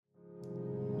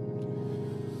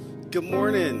Good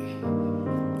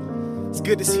morning. It's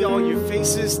good to see all your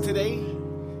faces today.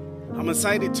 I'm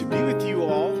excited to be with you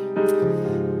all,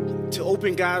 to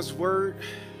open God's Word,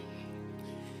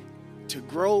 to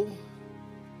grow,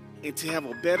 and to have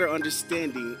a better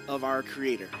understanding of our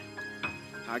Creator.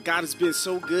 God has been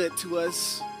so good to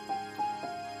us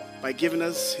by giving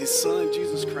us His Son,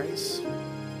 Jesus Christ,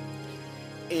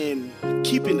 and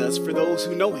keeping us for those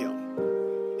who know Him.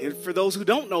 And for those who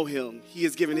don't know Him, He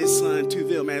has given His Son to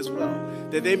them as well,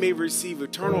 that they may receive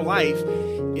eternal life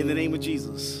in the name of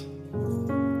Jesus.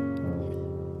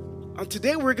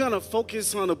 Today we're going to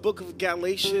focus on the book of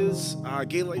Galatians,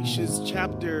 Galatians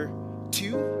chapter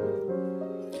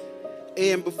 2.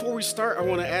 And before we start, I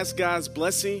want to ask God's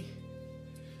blessing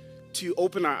to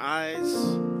open our eyes,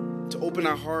 to open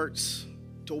our hearts,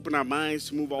 to open our minds,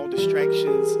 to move all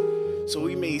distractions, so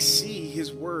we may see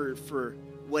His word for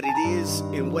what it is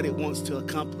and what it wants to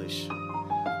accomplish,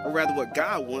 or rather what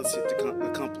God wants it to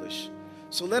accomplish.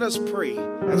 So let us pray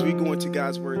as we go into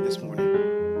God's word this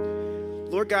morning.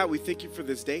 Lord God, we thank you for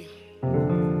this day.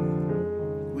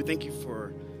 We thank you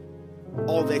for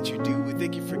all that you do. We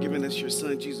thank you for giving us your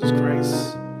Son, Jesus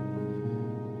Christ.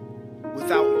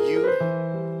 Without you,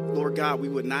 Lord God, we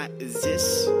would not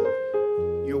exist.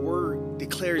 Your word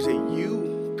declares that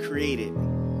you created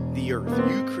the earth.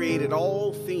 You created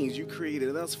all things. You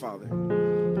created us, Father.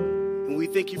 And we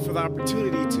thank you for the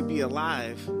opportunity to be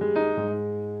alive,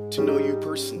 to know you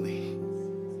personally,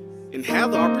 and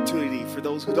have the opportunity for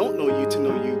those who don't know you to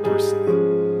know you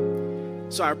personally.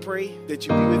 So I pray that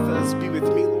you be with us, be with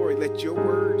me, Lord. Let your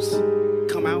words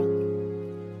come out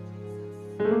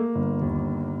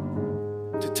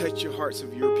to touch your hearts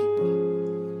of your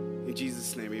people. In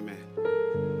Jesus' name, amen.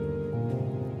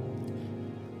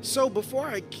 So before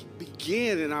I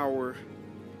begin in our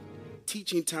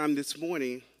teaching time this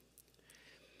morning,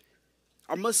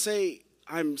 I must say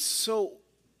I'm so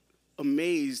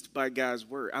amazed by God's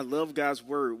word. I love God's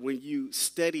word. When you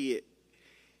study it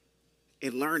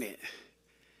and learn it,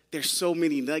 there's so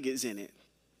many nuggets in it.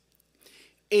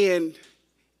 And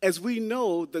as we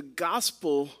know, the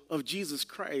gospel of Jesus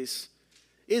Christ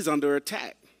is under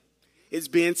attack. It's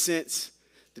been since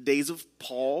the days of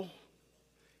Paul,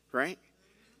 right?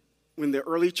 When the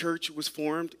early church was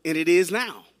formed, and it is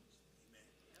now.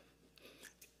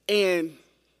 And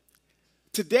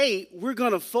today, we're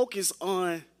going to focus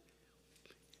on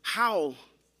how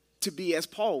to be as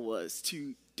Paul was,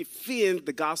 to defend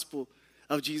the gospel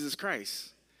of Jesus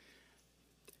Christ.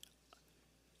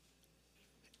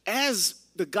 As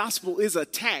the gospel is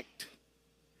attacked,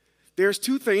 there's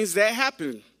two things that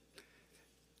happen.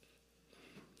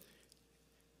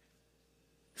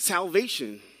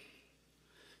 Salvation.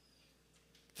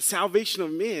 The salvation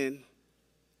of men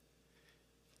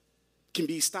can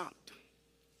be stopped.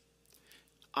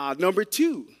 Number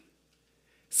two,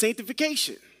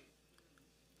 sanctification.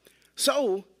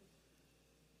 So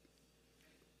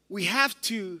we have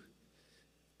to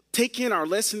take in our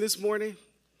lesson this morning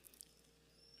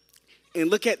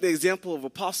and look at the example of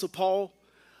Apostle Paul,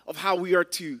 of how we are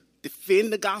to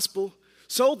defend the gospel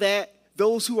so that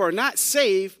those who are not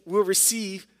saved will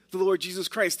receive the Lord Jesus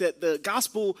Christ, that the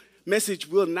gospel message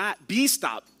will not be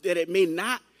stopped, that it may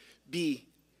not be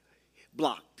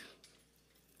blocked.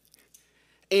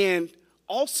 And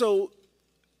also,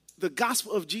 the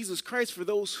gospel of Jesus Christ, for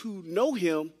those who know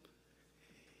him,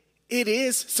 it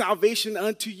is salvation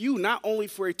unto you, not only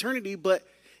for eternity, but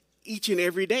each and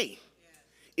every day.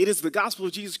 It is the gospel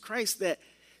of Jesus Christ that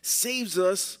saves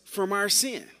us from our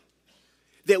sin,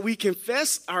 that we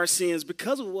confess our sins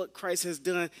because of what Christ has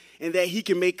done, and that he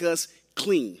can make us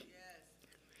clean.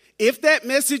 If that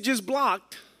message is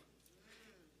blocked,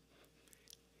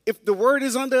 if the word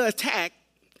is under attack,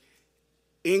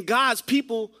 and God's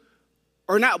people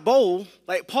are not bold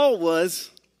like Paul was,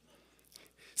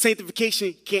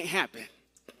 sanctification can't happen.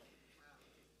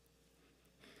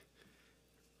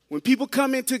 When people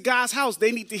come into God's house,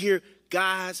 they need to hear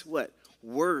God's what?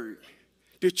 Word.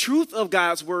 The truth of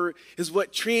God's word is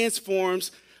what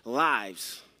transforms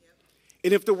lives.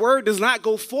 And if the word does not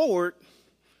go forward,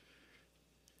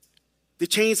 the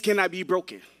chains cannot be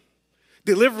broken.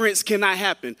 Deliverance cannot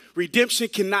happen. Redemption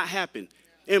cannot happen.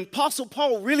 And Apostle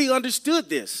Paul really understood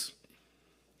this.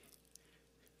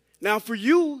 Now, for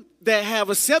you that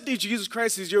have accepted Jesus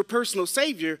Christ as your personal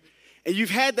Savior, and you've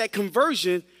had that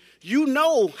conversion, you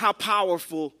know how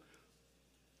powerful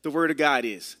the Word of God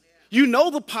is. You know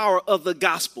the power of the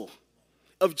gospel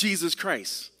of Jesus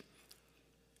Christ.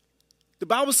 The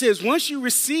Bible says once you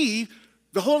receive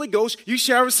the Holy Ghost, you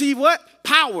shall receive what?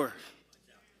 Power.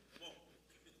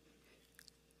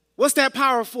 What's that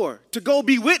power for? To go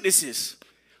be witnesses.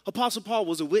 Apostle Paul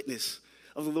was a witness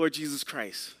of the Lord Jesus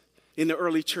Christ in the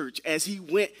early church as he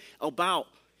went about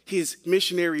his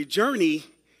missionary journey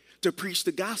to preach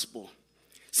the gospel.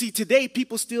 See, today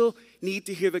people still need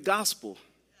to hear the gospel.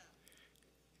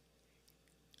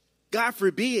 God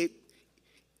forbid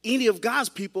any of God's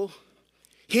people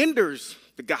hinders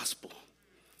the gospel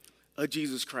of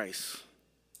Jesus Christ.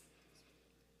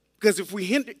 Because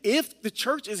if the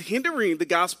church is hindering the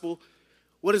gospel,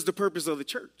 what is the purpose of the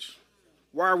church?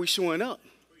 Why are we showing up?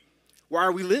 Why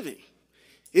are we living?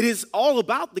 It is all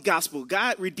about the gospel,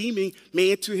 God redeeming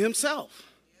man to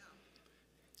himself.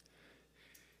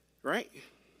 Right?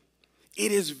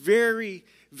 It is very,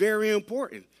 very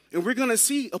important. And we're going to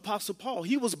see Apostle Paul.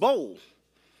 He was bold.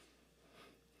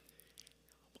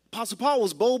 Apostle Paul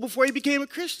was bold before he became a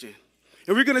Christian.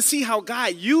 And we're going to see how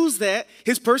God used that,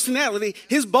 his personality,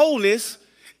 his boldness,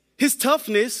 his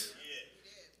toughness,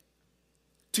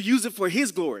 to use it for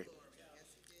his glory.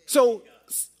 So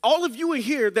all of you in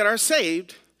here that are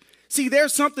saved, see,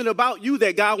 there's something about you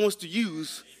that God wants to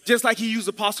use, just like he used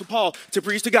Apostle Paul to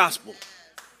preach the gospel.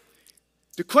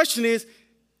 The question is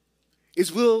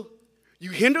will you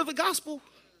hinder the gospel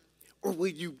or will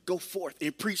you go forth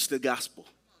and preach the gospel?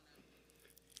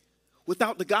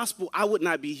 Without the gospel, I would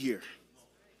not be here.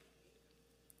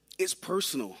 It's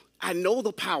personal. I know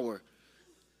the power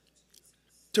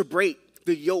to break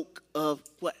the yoke of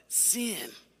what? Sin.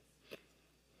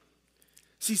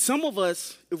 See, some of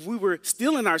us, if we were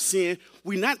still in our sin,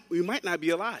 we might not be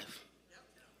alive.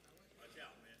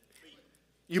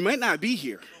 You might not be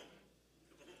here.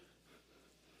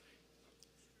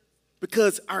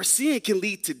 Because our sin can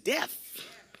lead to death.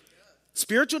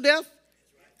 Spiritual death,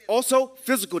 also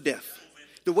physical death.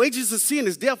 The wages of sin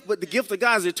is death, but the gift of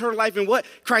God is eternal life in what?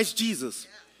 Christ Jesus.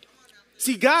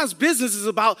 See, God's business is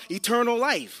about eternal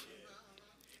life.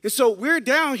 And so we're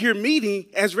down here meeting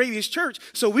as Radius Church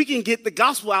so we can get the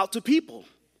gospel out to people.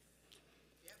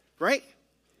 Right?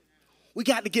 We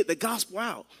got to get the gospel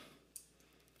out.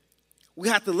 We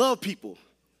have to love people.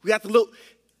 We have to look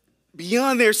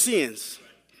beyond their sins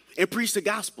and preach the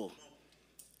gospel.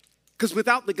 Because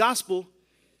without the gospel,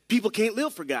 people can't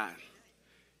live for God.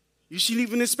 You shouldn't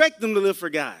even expect them to live for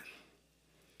God.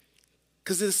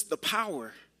 Because it's the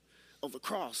power of the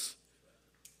cross.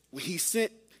 When he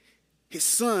sent his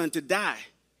son to die.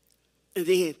 And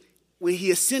then when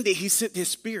he ascended, he sent his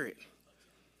spirit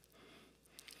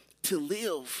to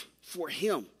live for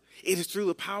him. It is through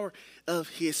the power of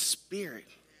his spirit.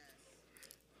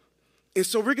 And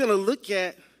so we're going to look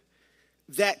at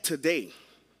that today.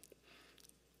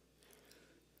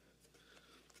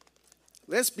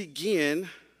 Let's begin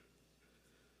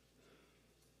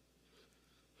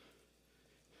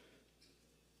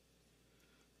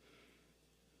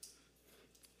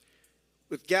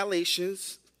with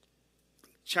Galatians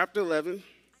chapter 11.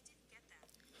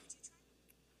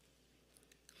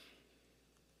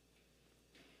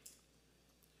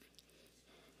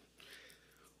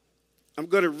 I'm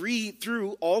going to read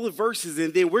through all the verses,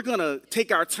 and then we're going to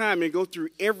take our time and go through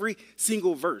every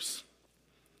single verse.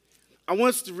 I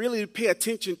want us to really pay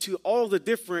attention to all the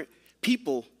different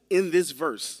people in this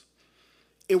verse.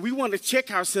 And we want to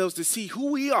check ourselves to see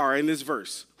who we are in this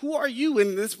verse. Who are you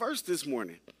in this verse this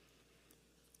morning?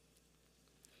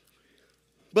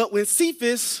 But when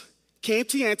Cephas came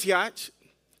to Antioch,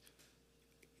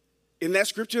 in that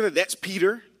scripture, that's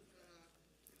Peter,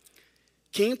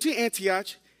 came to Antioch,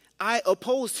 I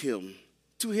opposed him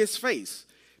to his face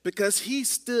because he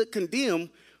stood condemned.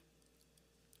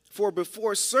 For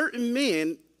before certain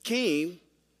men came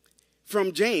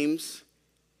from James,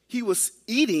 he was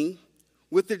eating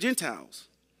with the Gentiles.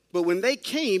 But when they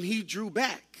came, he drew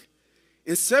back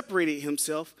and separated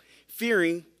himself,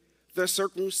 fearing the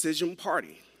circumcision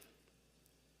party.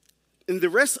 And the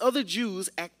rest of the Jews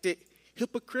acted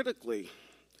hypocritically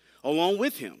along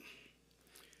with him,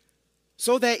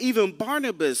 so that even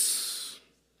Barnabas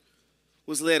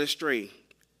was led astray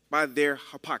by their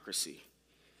hypocrisy.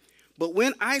 But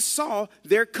when I saw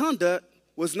their conduct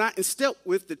was not in step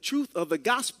with the truth of the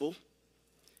gospel,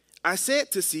 I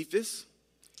said to Cephas,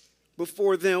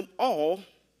 before them all,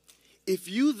 if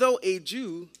you, though a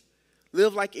Jew,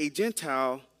 live like a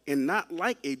Gentile and not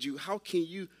like a Jew, how can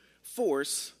you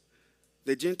force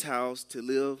the Gentiles to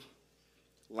live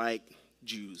like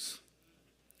Jews?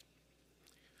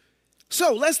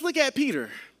 So let's look at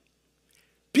Peter.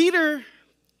 Peter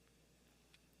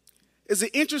is an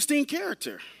interesting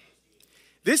character.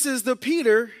 This is the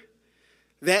Peter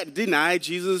that denied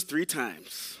Jesus 3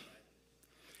 times.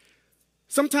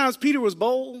 Sometimes Peter was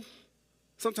bold.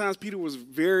 Sometimes Peter was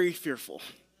very fearful.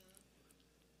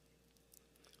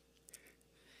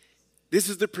 This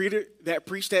is the Peter that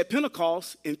preached at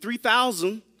Pentecost, and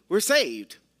 3,000 were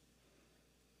saved.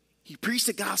 He preached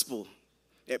the gospel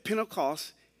at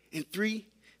Pentecost, and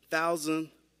 3,000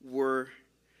 were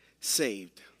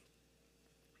saved.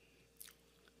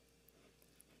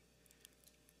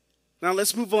 Now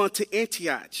let's move on to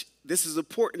Antioch. This is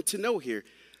important to know here.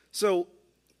 So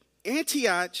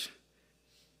Antioch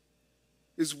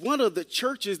is one of the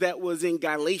churches that was in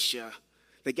Galatia,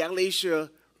 the Galatia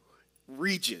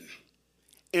region.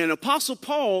 And Apostle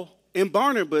Paul and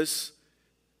Barnabas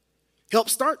helped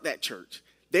start that church.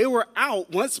 They were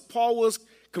out once Paul was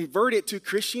converted to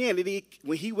Christianity,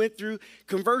 when he went through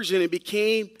conversion and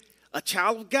became a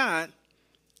child of God.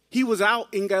 He was out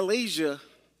in Galatia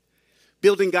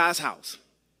building God's house.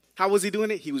 How was he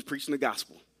doing it? He was preaching the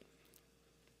gospel.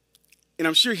 And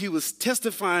I'm sure he was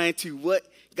testifying to what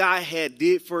God had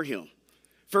did for him.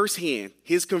 Firsthand,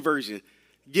 his conversion,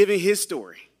 giving his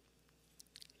story.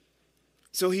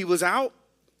 So he was out,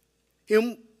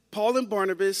 Paul and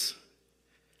Barnabas,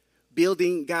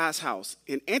 building God's house.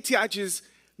 And Antioch is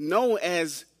known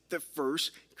as the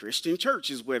first Christian church,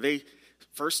 is where they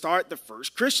first started the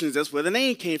first Christians. That's where the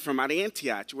name came from, out of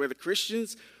Antioch, where the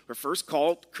Christians were first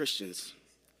called Christians.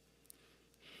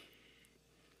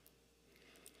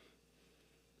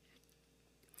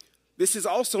 This is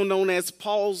also known as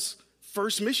Paul's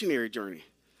first missionary journey.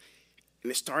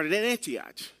 And it started at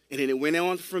Antioch, and then it went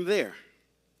on from there.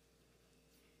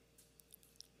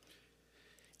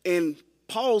 And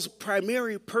Paul's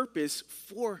primary purpose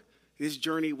for this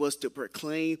journey was to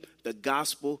proclaim the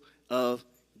gospel of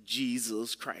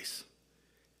Jesus Christ.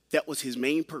 That was his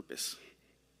main purpose.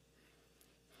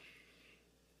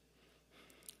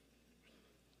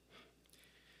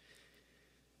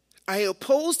 I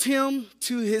opposed him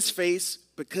to his face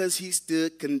because he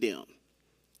stood condemned.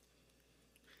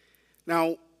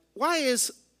 Now, why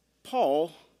is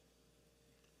Paul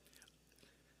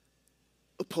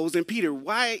opposing Peter?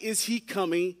 Why is he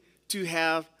coming to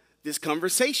have this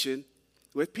conversation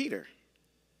with Peter?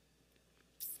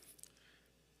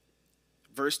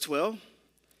 Verse 12.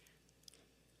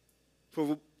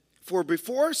 For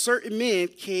before certain men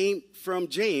came from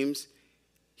James,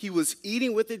 he was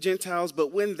eating with the Gentiles,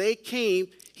 but when they came,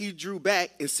 he drew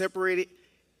back and separated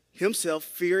himself,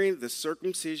 fearing the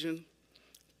circumcision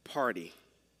party.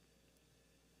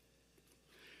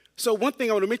 So one thing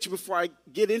I want to mention before I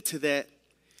get into that,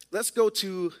 let's go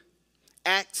to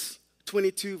Acts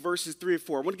 22, verses 3 and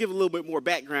 4. I want to give a little bit more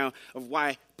background of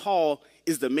why Paul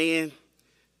is the man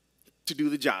to do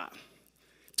the job,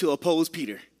 to oppose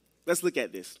Peter. Let's look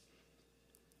at this.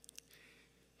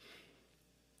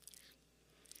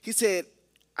 He said,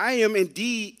 I am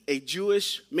indeed a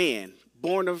Jewish man,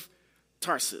 born of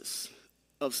Tarsus,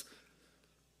 of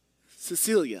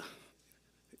Cilicia.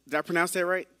 Did I pronounce that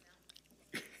right?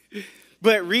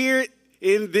 But reared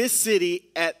in this city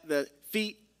at the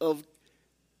feet of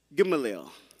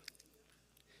Gamaliel.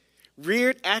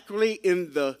 Reared accurately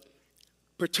in the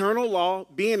paternal law,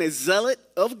 being a zealot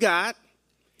of God,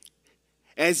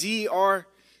 as ye are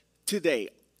today.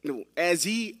 No, as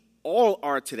ye all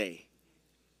are today.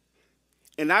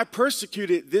 And I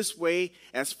persecuted this way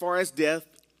as far as death,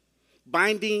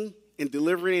 binding and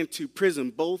delivering into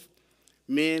prison both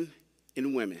men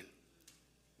and women.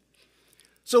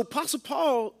 So Apostle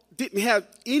Paul didn't have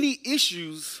any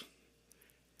issues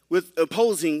with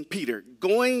opposing Peter,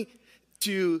 going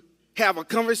to have a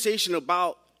conversation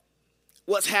about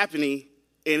what's happening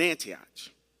in Antioch.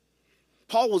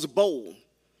 Paul was bold.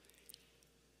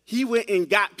 He went and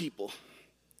got people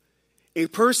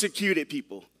and persecuted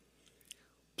people.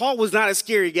 Paul was not a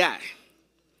scary guy.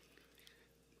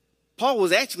 Paul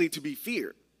was actually to be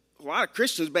feared. A lot of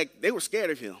Christians back, they were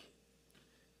scared of him.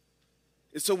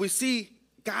 And so we see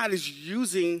God is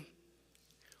using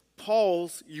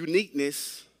Paul's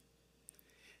uniqueness.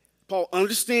 Paul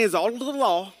understands all of the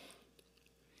law,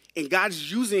 and God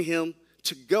is using him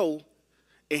to go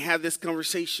and have this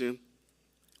conversation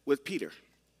with Peter.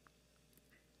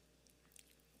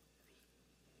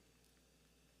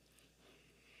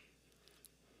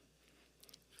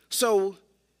 So,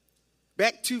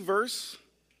 back to verse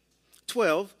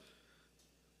 12.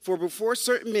 For before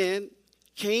certain men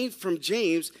came from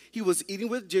James, he was eating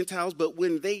with Gentiles, but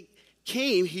when they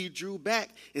came, he drew back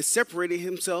and separated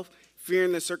himself,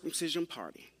 fearing the circumcision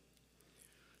party.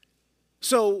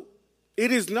 So,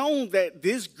 it is known that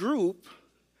this group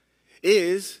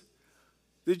is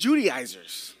the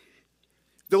Judaizers,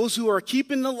 those who are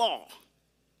keeping the law.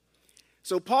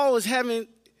 So, Paul is having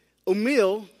a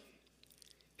meal,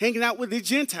 hanging out with the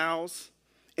Gentiles,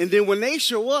 and then when they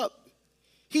show up,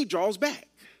 he draws back.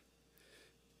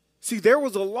 See, there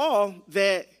was a law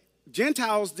that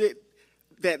Gentiles did,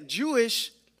 that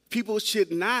Jewish people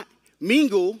should not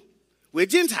mingle with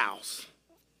Gentiles.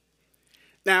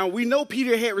 Now, we know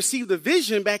Peter had received a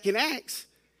vision back in Acts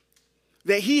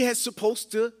that he has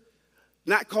supposed to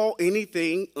not call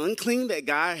anything unclean that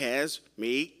God has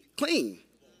made clean.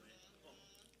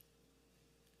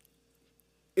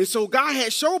 And so God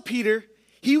had showed Peter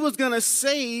he was going to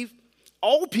save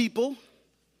all people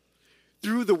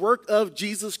through the work of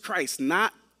Jesus Christ,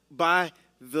 not by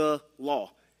the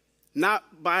law, not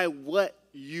by what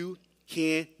you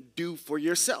can do for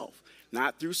yourself,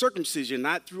 not through circumcision,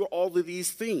 not through all of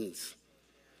these things.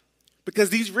 Because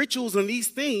these rituals and these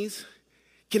things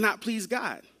cannot please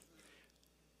God.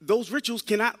 Those rituals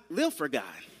cannot live for God.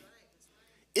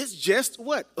 It's just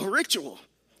what? A ritual.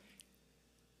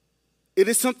 It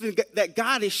is something that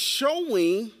God is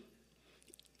showing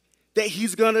that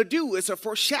he's going to do. It's a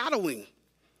foreshadowing.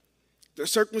 The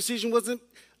circumcision wasn't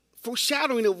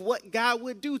foreshadowing of what God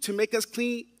would do to make us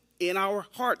clean in our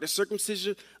heart. The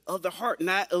circumcision of the heart,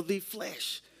 not of the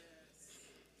flesh.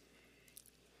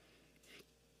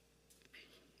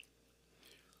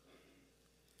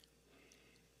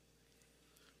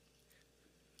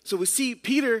 So we see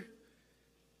Peter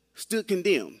stood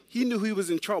condemned. He knew he was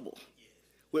in trouble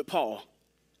with Paul.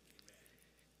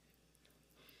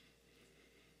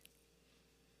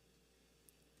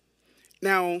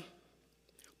 Now,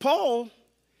 Paul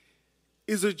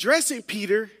is addressing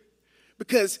Peter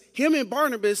because him and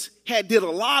Barnabas had did a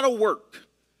lot of work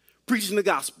preaching the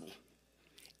gospel.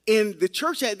 And the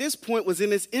church at this point was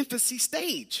in its infancy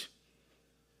stage.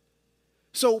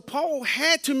 So Paul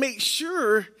had to make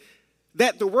sure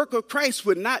that the work of Christ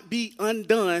would not be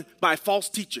undone by false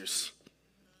teachers,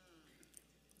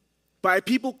 by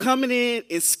people coming in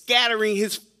and scattering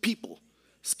his people,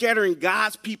 scattering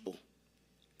God's people.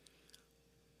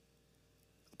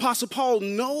 Apostle Paul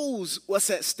knows what's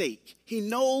at stake. He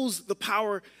knows the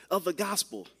power of the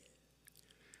gospel.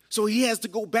 So he has to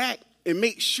go back and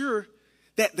make sure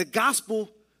that the gospel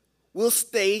will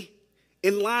stay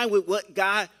in line with what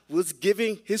God was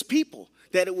giving his people,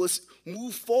 that it was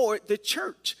move forward the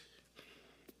church.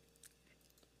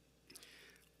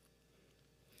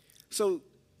 So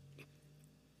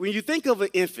when you think of an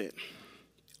infant,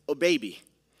 a baby,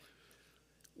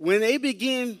 when they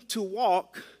begin to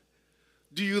walk,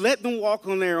 do you let them walk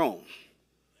on their own?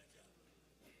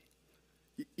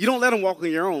 You don't let them walk on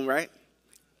your own, right?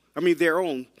 Their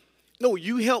own. No,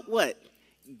 you help what?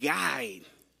 Guide.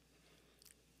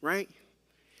 Right?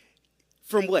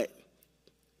 From what?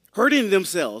 Hurting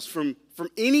themselves, from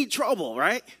any trouble,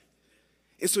 right?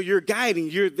 And so you're guiding,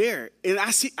 you're there. And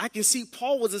I can see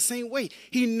Paul was the same way.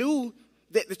 He knew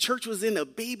that the church was in a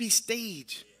baby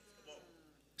stage.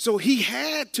 So he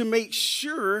had to make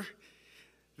sure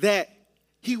that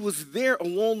he was there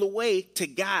along the way to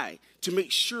guide, to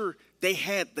make sure they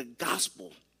had the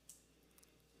gospel,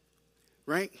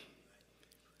 right?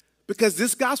 Because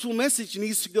this gospel message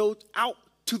needs to go out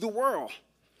to the world,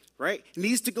 right? It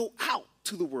needs to go out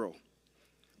to the world.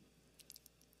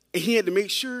 And he had to make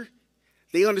sure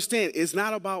they understand it's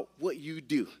not about what you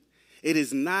do. It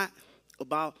is not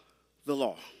about the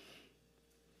law.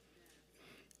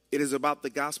 It is about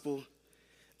the gospel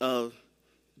of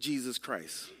Jesus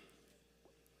Christ.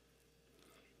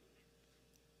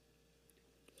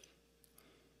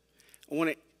 I want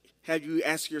to have you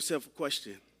ask yourself a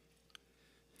question.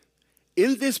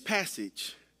 In this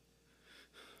passage,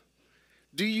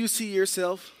 do you see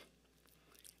yourself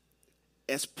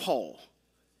as Paul?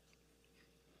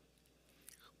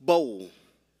 Bold,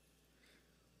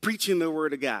 preaching the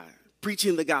word of God,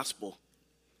 preaching the gospel?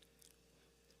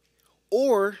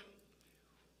 Or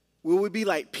will we be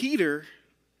like Peter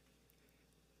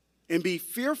and be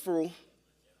fearful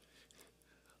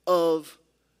of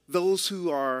those who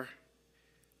are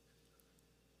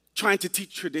trying to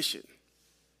teach tradition?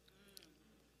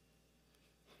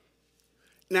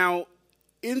 Now,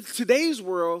 in today's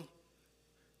world,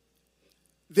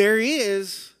 there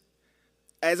is,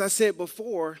 as I said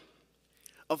before,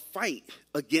 a fight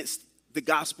against the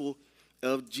gospel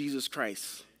of Jesus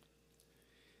Christ.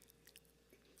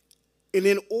 And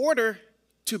in order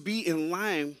to be in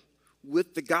line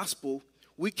with the gospel,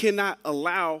 we cannot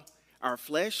allow our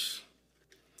flesh,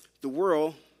 the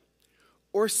world,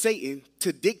 or Satan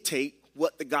to dictate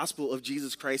what the gospel of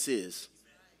Jesus Christ is.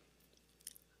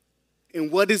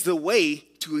 And what is the way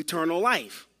to eternal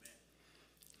life?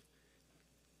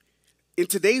 In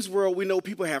today's world, we know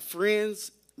people have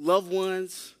friends, loved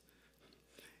ones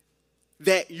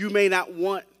that you may not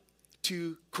want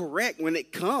to correct when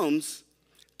it comes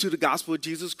to the gospel of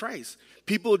Jesus Christ.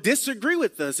 People disagree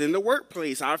with us in the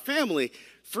workplace, our family,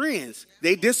 friends.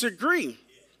 They disagree.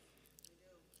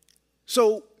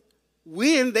 So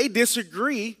when they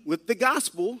disagree with the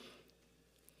gospel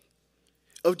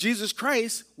of Jesus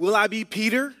Christ, will I be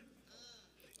Peter?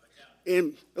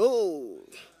 And,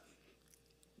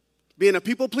 being a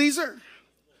people pleaser?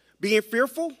 Being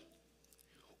fearful?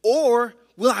 Or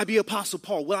will I be Apostle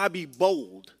Paul? Will I be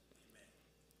bold?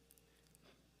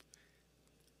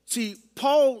 See,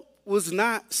 Paul was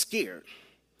not scared.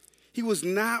 He was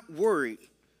not worried.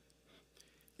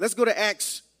 Let's go to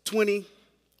Acts 20,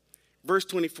 verse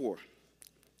 24.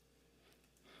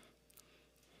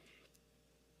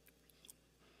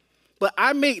 But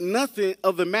I make nothing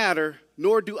of the matter,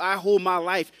 nor do I hold my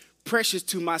life precious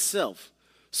to myself,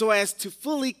 so as to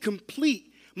fully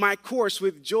complete my course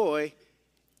with joy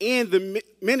and the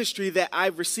ministry that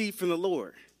I've received from the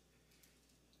Lord.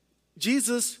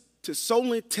 Jesus, to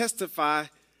solely testify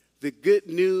the good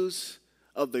news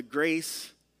of the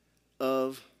grace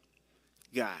of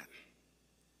God.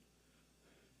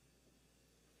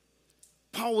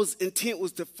 Paul's intent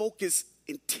was to focus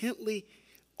intently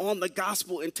on the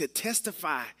gospel and to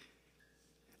testify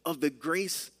of the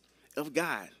grace of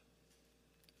God.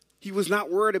 He was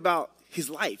not worried about his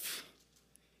life.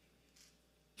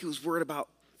 He was worried about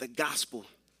the gospel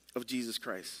of Jesus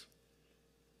Christ.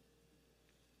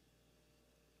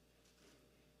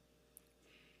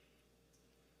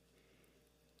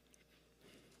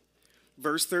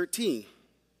 Verse 13.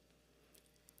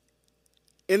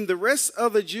 And the rest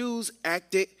of the Jews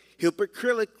acted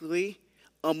hypocritically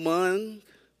along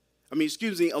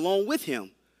with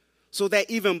him, so that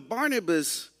even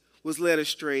Barnabas was led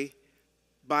astray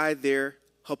by their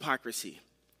hypocrisy.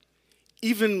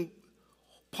 Even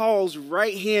Paul's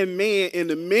right-hand man in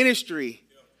the ministry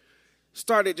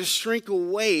started to shrink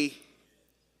away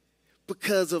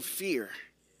because of fear.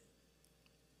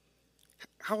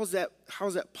 How is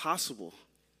that possible?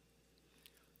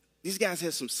 These guys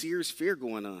had some serious fear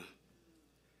going on.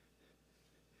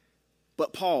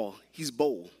 But Paul, he's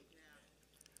bold.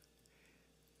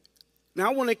 Now,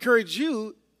 I want to encourage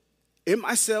you and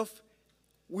myself,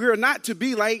 we are not to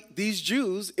be like these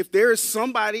Jews. If there is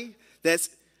somebody that's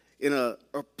in a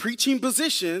preaching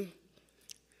position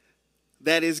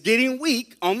that is getting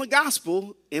weak on the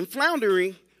gospel and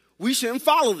floundering, we shouldn't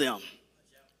follow them.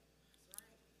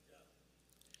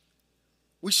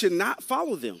 We should not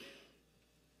follow them.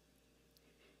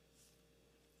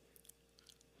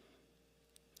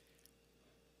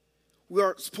 We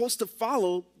are supposed to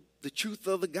follow the truth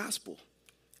of the gospel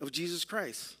of Jesus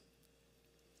Christ.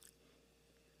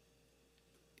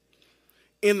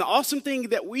 And the awesome thing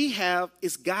that we have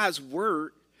is God's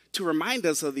word to remind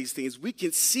us of these things. We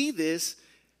can see this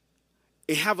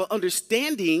and have an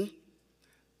understanding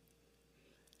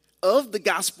of the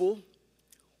gospel.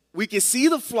 We can see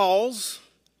the flaws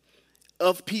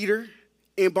of Peter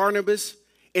and Barnabas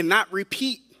and not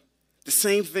repeat the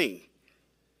same thing.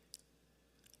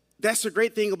 That's the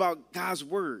great thing about God's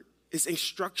word. It's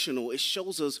instructional. It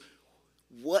shows us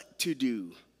what to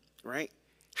do, right?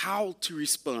 How to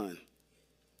respond.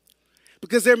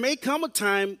 Because there may come a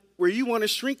time where you want to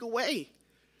shrink away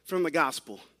from the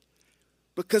gospel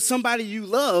because somebody you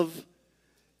love,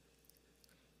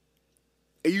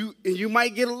 and you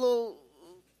might get a little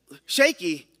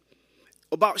shaky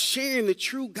about sharing the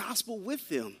true gospel with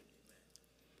them.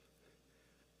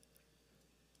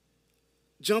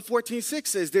 John 14:6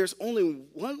 says there's only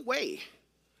one way.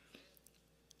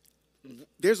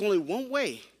 There's only one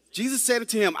way. Jesus said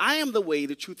to him, I am the way,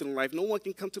 the truth, and the life. No one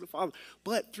can come to the Father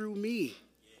but through me.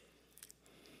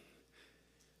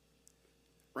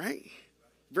 Right?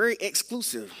 Very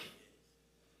exclusive.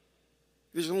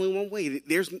 There's only one way.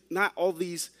 There's not all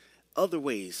these other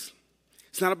ways.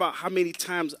 It's not about how many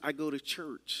times I go to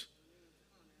church.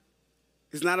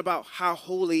 It's not about how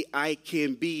holy I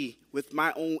can be with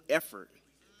my own effort.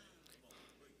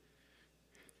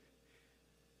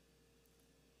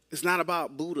 It's not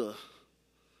about Buddha.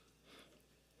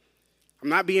 I'm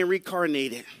not being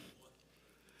reincarnated.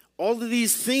 All of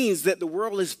these things that the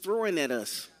world is throwing at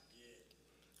us,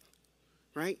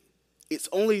 right? It's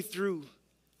only through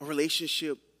a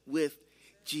relationship with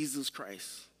Jesus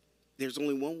Christ. There's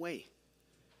only one way.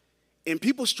 And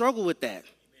people struggle with that.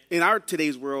 In our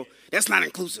today's world, that's not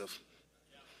inclusive.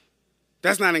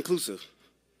 That's not inclusive.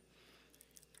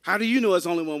 How do you know it's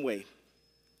only one way?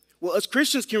 Well, us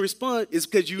Christians can respond is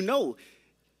because you know,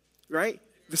 right?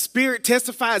 The Spirit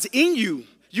testifies in you.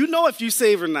 You know if you're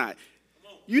saved or not.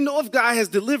 You know if God has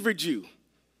delivered you.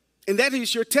 And that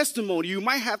is your testimony. You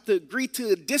might have to agree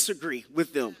to disagree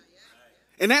with them.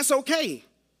 And that's okay.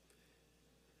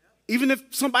 Even if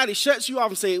somebody shuts you off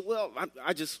and say, well,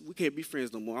 we can't be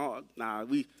friends no more.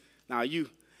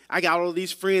 I got all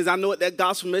these friends. I know what that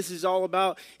gospel message is all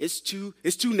about. It's too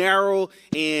narrow,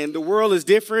 and the world is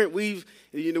different. We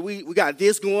got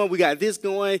this going. We got this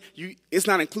going. It's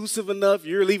not inclusive enough.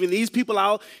 You're leaving these people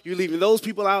out. You're leaving those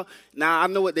people out. Now, I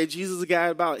know what that Jesus is a guy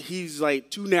about. He's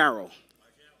like too narrow.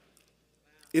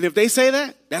 And if they say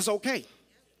that, that's okay.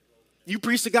 You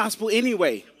preach the gospel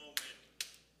anyway.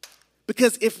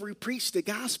 Because if we preach the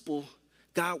gospel,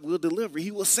 God will deliver.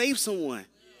 He will save someone.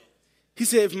 He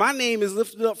said, if my name is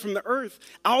lifted up from the earth,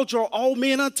 I'll draw all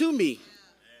men unto me.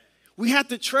 We have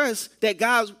to trust that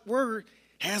God's word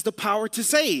has the power to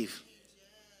save.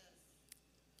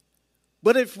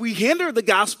 But if we hinder the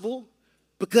gospel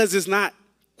because it's not,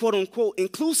 quote unquote,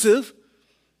 inclusive,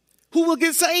 who will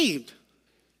get saved?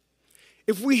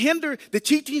 If we hinder the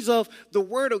teachings of the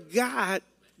word of God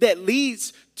that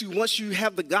leads to, once you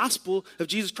have the gospel of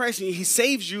Jesus Christ and he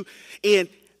saves you, and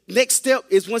next step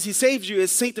is, once he saves you,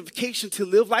 is sanctification, to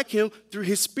live like him through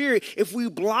his spirit. If we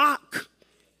block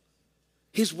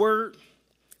his word,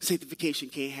 sanctification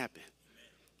can't happen.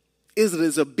 It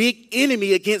is a big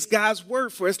enemy against God's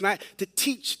word for us not to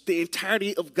teach the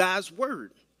entirety of God's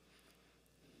word.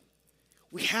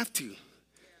 We have to.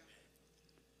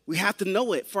 We have to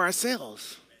know it for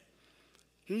ourselves.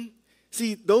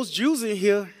 See, those Jews in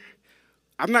here,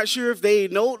 I'm not sure if they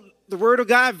know the word of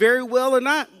God very well or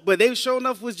not, but they sure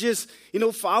enough was just,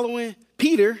 following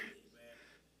Peter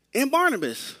and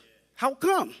Barnabas. How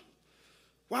come?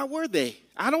 Why were they?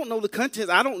 I don't know the context.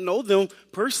 I don't know them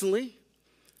personally.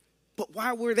 But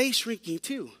why were they shrinking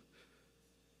too?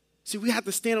 See, we have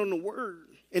to stand on the word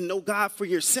and know God for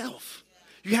yourself.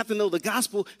 You have to know the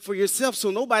gospel for yourself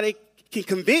so nobody can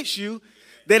convince you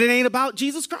that it ain't about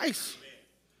Jesus Christ.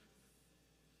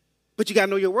 But you got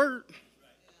to know your word.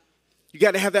 You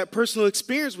got to have that personal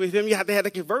experience with him. You have to have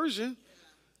the conversion.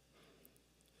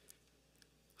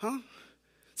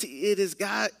 See, it is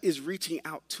God is reaching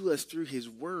out to us through his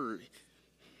word.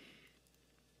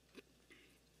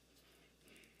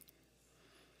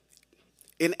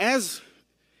 And as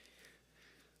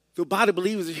the body of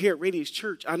believers here at Radius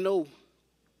Church, I know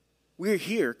we're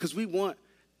here because we want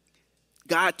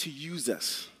God to use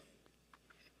us.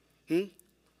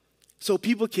 So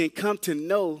people can come to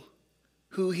know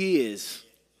who he is.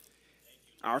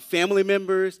 Our family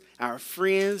members, our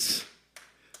friends,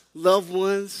 loved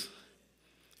ones.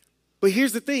 But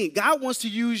here's the thing. God wants to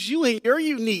use you in your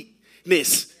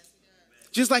uniqueness.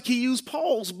 Just like he used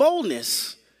Paul's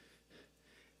boldness.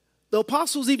 The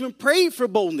apostles even prayed for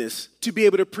boldness to be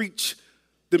able to preach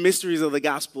the mysteries of the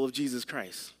gospel of Jesus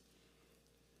Christ.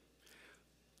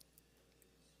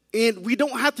 And we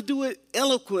don't have to do it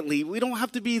eloquently. We don't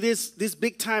have to be this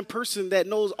big time person that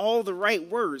knows all the right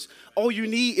words. All you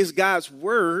need is God's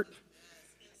word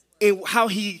and how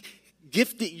he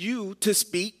gifted you to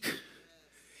speak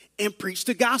and preach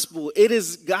the gospel. It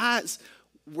is God's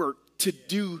work to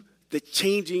do the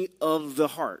changing of the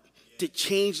heart, to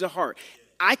change the heart.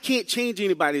 I can't change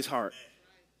anybody's heart.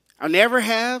 I never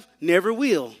have, never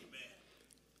will.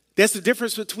 That's the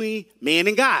difference between man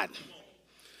and God.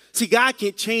 See, God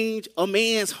can change a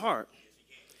man's heart.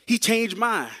 He changed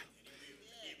mine.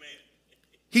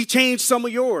 He changed some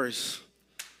of yours.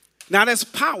 Now that's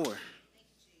power.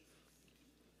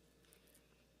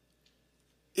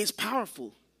 It's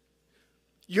powerful.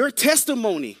 Your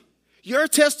testimony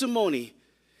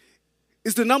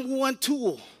is the number one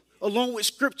tool, along with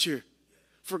scripture,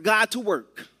 for God to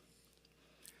work.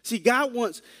 See, God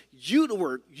wants you to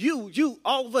work. You,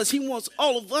 all of us. He wants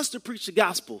all of us to preach the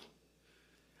gospel.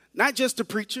 Not just the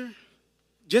preacher,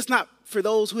 just not for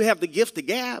those who have the gift of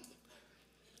gab,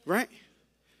 right?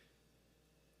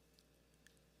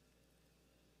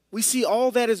 We see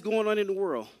all that is going on in the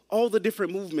world, all the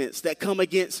different movements that come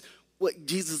against what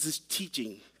Jesus'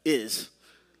 teaching is,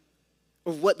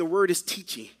 or what the word is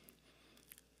teaching.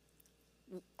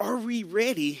 Are we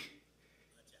ready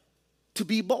to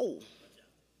be bold?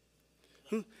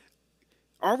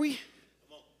 Are we?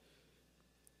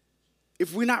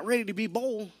 If we're not ready to be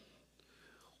bold,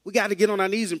 we got to get on our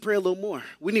knees and pray a little more.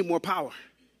 We need more power.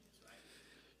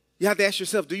 You have to ask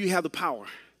yourself, do you have the power?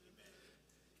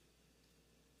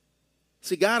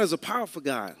 See, God is a powerful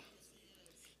God.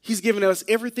 He's given us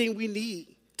everything we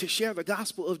need to share the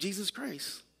gospel of Jesus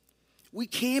Christ. We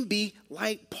can be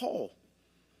like Paul.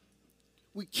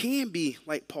 We can be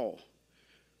like Paul.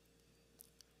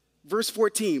 Verse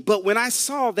 14, but when I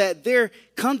saw that their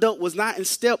conduct was not in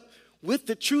step with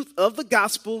the truth of the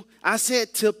gospel, I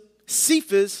said to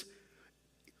Cephas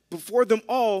before them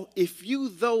all, if you,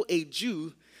 though a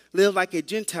Jew, live like a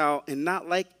Gentile and not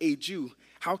like a Jew,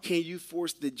 how can you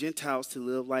force the Gentiles to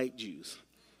live like Jews?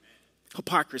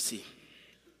 Hypocrisy.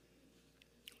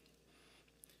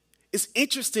 it's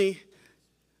interesting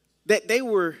that they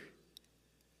were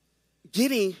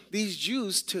getting these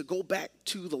Jews to go back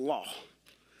to the law,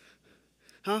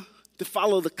 to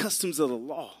follow the customs of the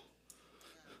law.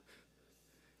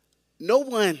 No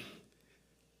one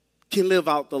can live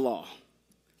out the law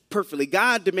perfectly.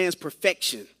 God demands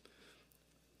perfection.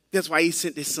 That's why he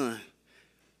sent his son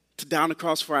to die on the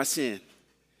cross for our sin.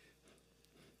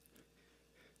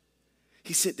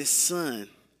 He sent his son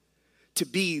to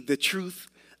be the truth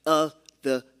of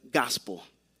the gospel.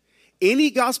 Any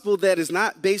gospel that is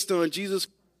not based on Jesus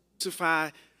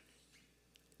crucified,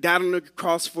 died on the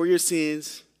cross for your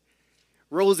sins,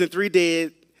 rose in 3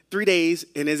 days,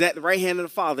 and is at the right hand of the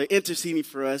Father interceding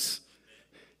for us,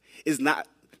 is not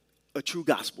a true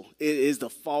gospel. It is the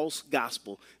false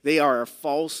gospel. They are a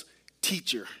false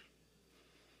teacher.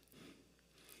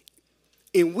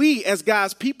 And we, as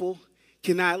God's people,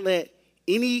 cannot let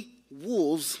any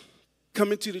wolves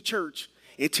come into the church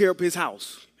and tear up his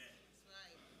house.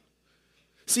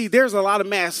 See, there's a lot of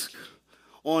masks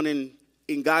on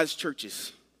in God's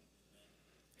churches.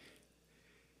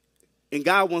 And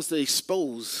God wants to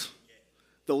expose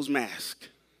those masks.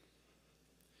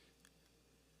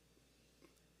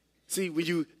 See, when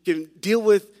you can deal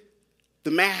with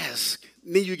the mask,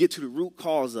 then you get to the root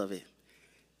cause of it.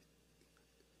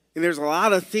 And there's a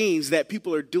lot of things that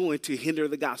people are doing to hinder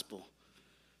the gospel.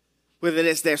 Whether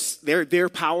that's their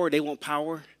power, they want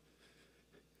power.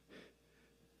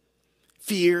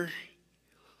 Fear.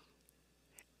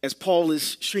 As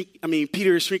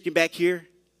Peter is shrinking back here.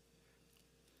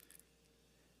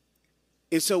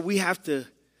 And so we have to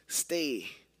stay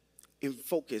in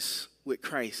focus with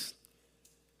Christ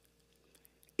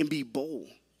and be bold,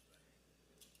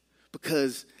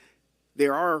 because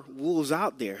there are wolves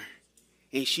out there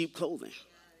in sheep clothing.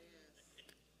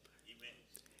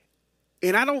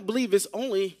 And I don't believe it's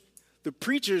only the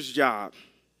preacher's job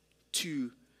to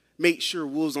make sure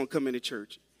wolves don't come into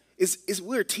church.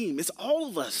 We're a team. It's all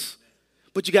of us.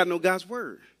 But you got to know God's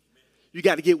word. You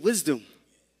got to get wisdom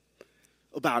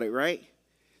about it, right?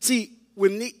 See,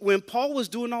 when Paul was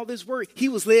doing all this work, he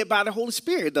was led by the Holy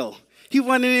Spirit, though. He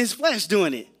wasn't in his flesh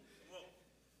doing it.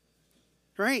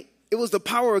 Right? It was the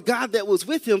power of God that was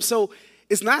with him. So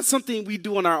it's not something we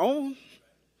do on our own.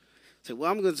 Say,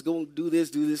 well, I'm going to go do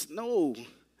this. No.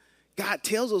 God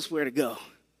tells us where to go.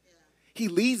 He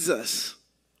leads us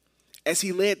as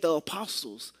he led the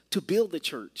apostles to build the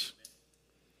church.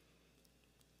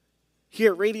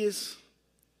 Here at Radius,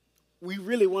 we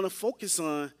really want to focus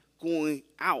on going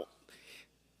out.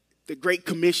 The Great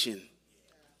Commission.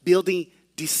 Building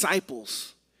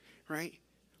disciples. Right?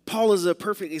 Paul is a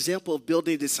perfect example of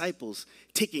building disciples.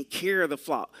 Taking care of the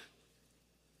flock.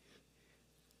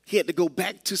 He had to go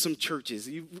back to some churches.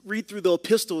 You read through the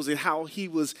epistles and how he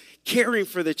was caring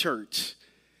for the church.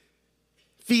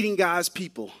 Feeding God's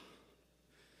people.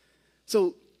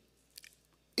 So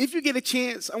if you get a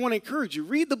chance, I want to encourage you.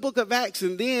 Read the book of Acts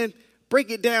and then break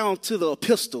it down to the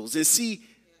epistles and see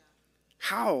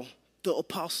how the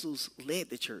apostles led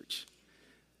the church.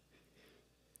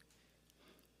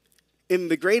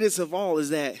 And the greatest of all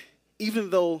is that even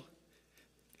though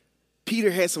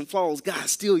Peter had some flaws, God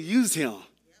still used him.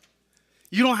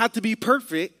 You don't have to be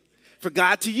perfect for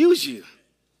God to use you.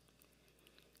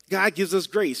 God gives us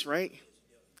grace, right?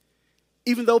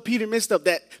 Even though Peter messed up,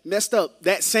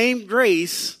 that same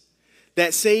grace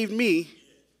that saved me,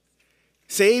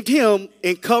 saved him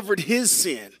and covered his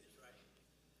sin.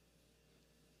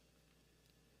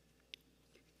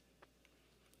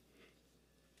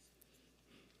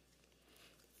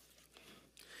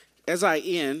 As I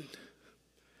end,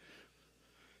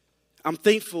 I'm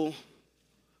thankful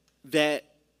that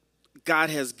God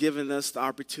has given us the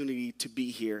opportunity to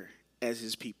be here as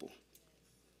his people.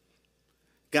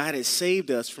 God has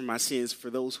saved us from our sins for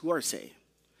those who are saved.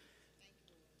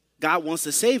 God wants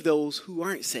to save those who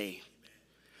aren't saved.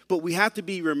 But we have to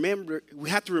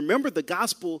remember the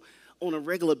gospel on a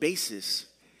regular basis.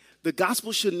 The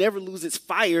gospel should never lose its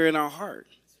fire in our heart.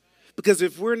 Because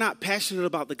if we're not passionate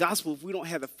about the gospel, if we don't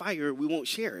have the fire, we won't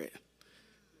share it.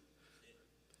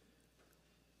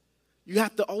 You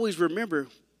have to always remember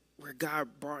where God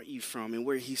brought you from and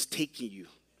where he's taking you.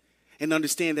 And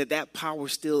understand that power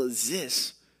still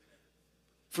exists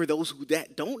for those who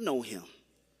don't know him.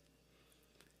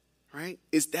 Right?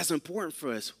 That's important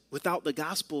for us. Without the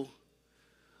gospel,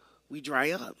 we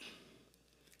dry up.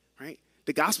 Right?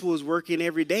 The gospel is working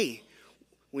every day.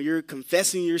 When you're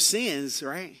confessing your sins,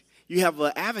 right? You have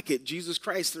an advocate, Jesus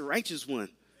Christ, the righteous one.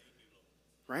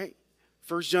 Right?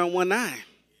 1 John 1:9.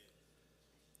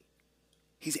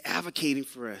 He's advocating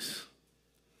for us.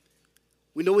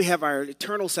 We know we have our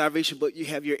eternal salvation, but you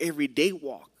have your everyday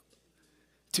walk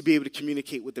to be able to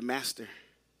communicate with the master.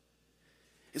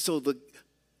 And so the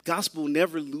gospel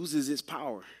never loses its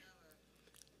power,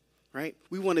 right?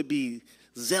 We want to be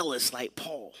zealous like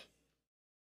Paul.